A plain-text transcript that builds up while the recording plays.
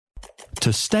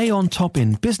To stay on top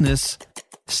in business,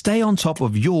 stay on top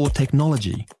of your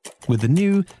technology with the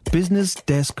new Business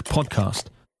Desk podcast,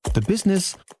 The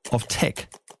Business of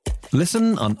Tech.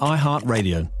 Listen on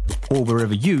iHeartRadio or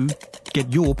wherever you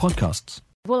get your podcasts.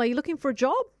 Well, are you looking for a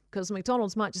job? Because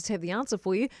McDonald's might just have the answer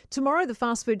for you. Tomorrow, the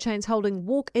fast food chain's holding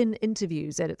walk-in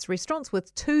interviews at its restaurants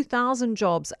with 2,000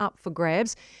 jobs up for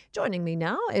grabs. Joining me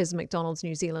now is McDonald's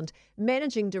New Zealand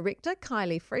Managing Director,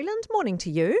 Kylie Freeland. Morning to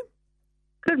you.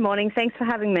 Good morning. Thanks for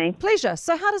having me. Pleasure.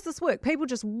 So how does this work? People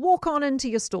just walk on into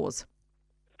your stores?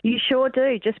 You sure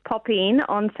do. Just pop in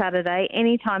on Saturday,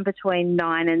 anytime between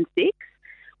 9 and 6.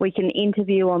 We can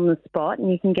interview on the spot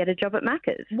and you can get a job at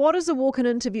Macca's. What does a walk-in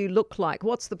interview look like?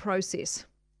 What's the process?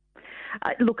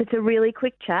 Look, it's a really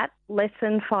quick chat, less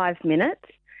than 5 minutes,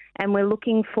 and we're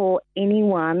looking for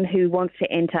anyone who wants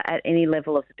to enter at any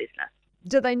level of the business.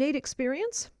 Do they need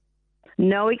experience?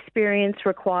 No experience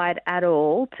required at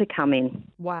all to come in.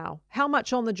 Wow. How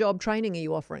much on-the-job training are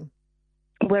you offering?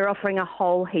 We're offering a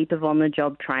whole heap of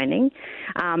on-the-job training,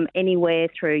 anywhere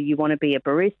through you want to be a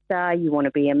barista, you want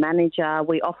to be a manager.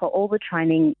 We offer all the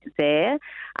training there.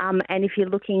 And if you're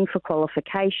looking for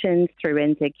qualifications through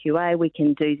NZQA, we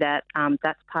can do that.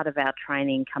 That's part of our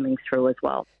training coming through as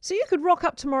well. So you could rock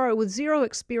up tomorrow with zero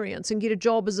experience and get a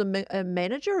job as a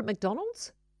manager at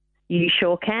McDonald's? You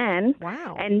sure can.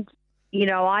 Wow. And, you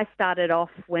know, I started off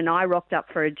when I rocked up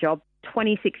for a job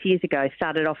 26 years ago,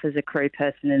 started off as a crew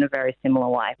person in a very similar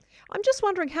way. I'm just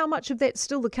wondering how much of that's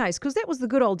still the case, because that was the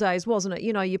good old days, wasn't it?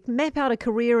 You know, you map out a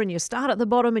career and you start at the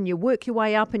bottom and you work your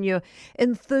way up and you're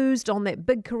enthused on that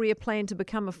big career plan to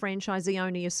become a franchisee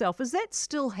owner yourself. Is that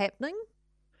still happening?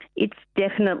 It's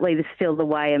definitely still the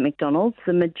way at McDonald's.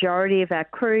 The majority of our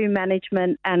crew,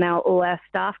 management and all our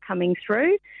staff coming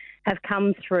through have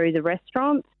come through the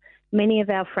restaurants. Many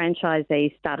of our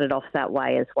franchisees started off that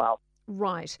way as well.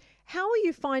 Right. How are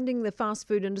you finding the fast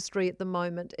food industry at the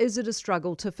moment? Is it a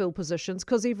struggle to fill positions?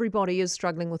 Because everybody is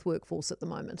struggling with workforce at the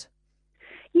moment.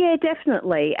 Yeah,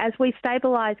 definitely. As we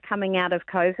stabilise coming out of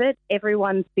COVID,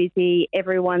 everyone's busy,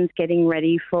 everyone's getting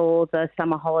ready for the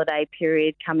summer holiday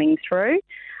period coming through.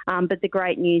 But the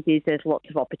great news is there's lots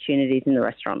of opportunities in the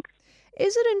restaurants.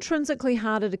 Is it intrinsically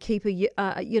harder to keep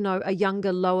a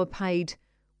younger, lower paid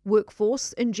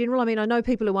workforce in general? I mean, I know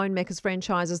people who own Macca's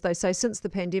franchises, they say since the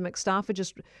pandemic, staff are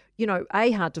just,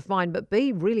 A, hard to find, but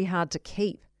B, really hard to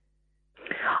keep.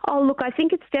 Oh, look, I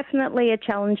think it's definitely a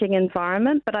challenging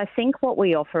environment, but I think what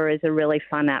we offer is a really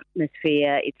fun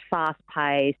atmosphere. It's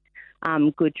fast-paced,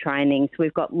 good training. So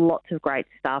we've got lots of great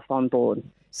staff on board.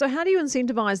 So how do you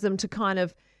incentivise them to kind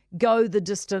of go the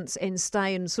distance and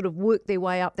stay and sort of work their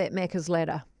way up that Macca's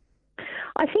ladder?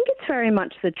 I think it's very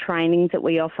much the training that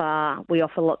we offer. We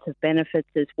offer lots of benefits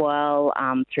as well,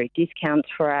 through discounts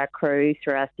for our crew,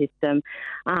 through our system,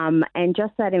 and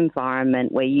just that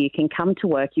environment where you can come to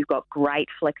work. You've got great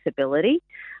flexibility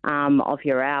of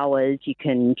your hours. You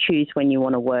can choose when you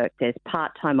want to work. There's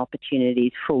part-time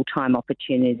opportunities, full-time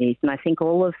opportunities, and I think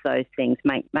all of those things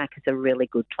make Macca's a really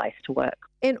good place to work.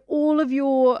 And all the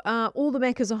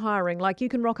Macca's are hiring. Like you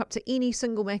can rock up to any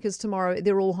single Macca's tomorrow.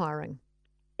 They're all hiring.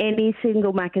 Any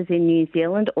single Macca's in New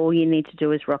Zealand, all you need to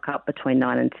do is rock up between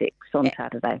 9 and 6 on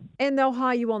Saturday. And they'll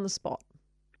hire you on the spot?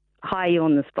 Hire you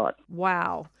on the spot.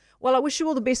 Wow. Well, I wish you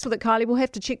all the best with it, Kylie. We'll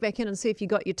have to check back in and see if you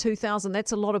got your 2,000.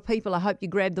 That's a lot of people. I hope you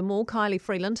grabbed them all. Kylie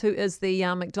Freeland, who is the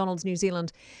McDonald's New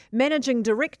Zealand Managing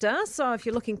Director. So if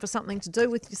you're looking for something to do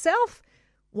with yourself,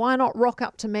 why not rock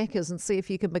up to Macca's and see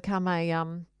if you can become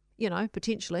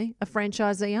potentially a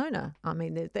franchisee owner. I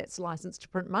mean, that's licensed to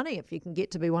print money if you can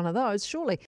get to be one of those,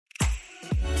 surely.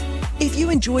 If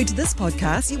you enjoyed this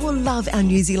podcast, you will love our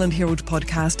New Zealand Herald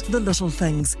podcast, The Little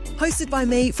Things, hosted by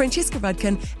me, Francesca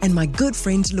Rudkin, and my good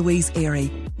friend Louise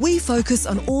Airy. We focus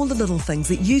on all the little things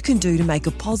that you can do to make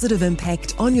a positive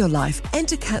impact on your life and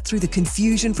to cut through the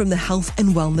confusion from the health and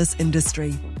wellness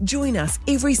industry. Join us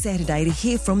every Saturday to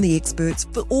hear from the experts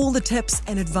for all the tips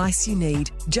and advice you need.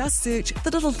 Just search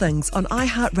The Little Things on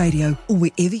iHeartRadio or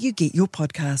wherever you get your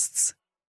podcasts.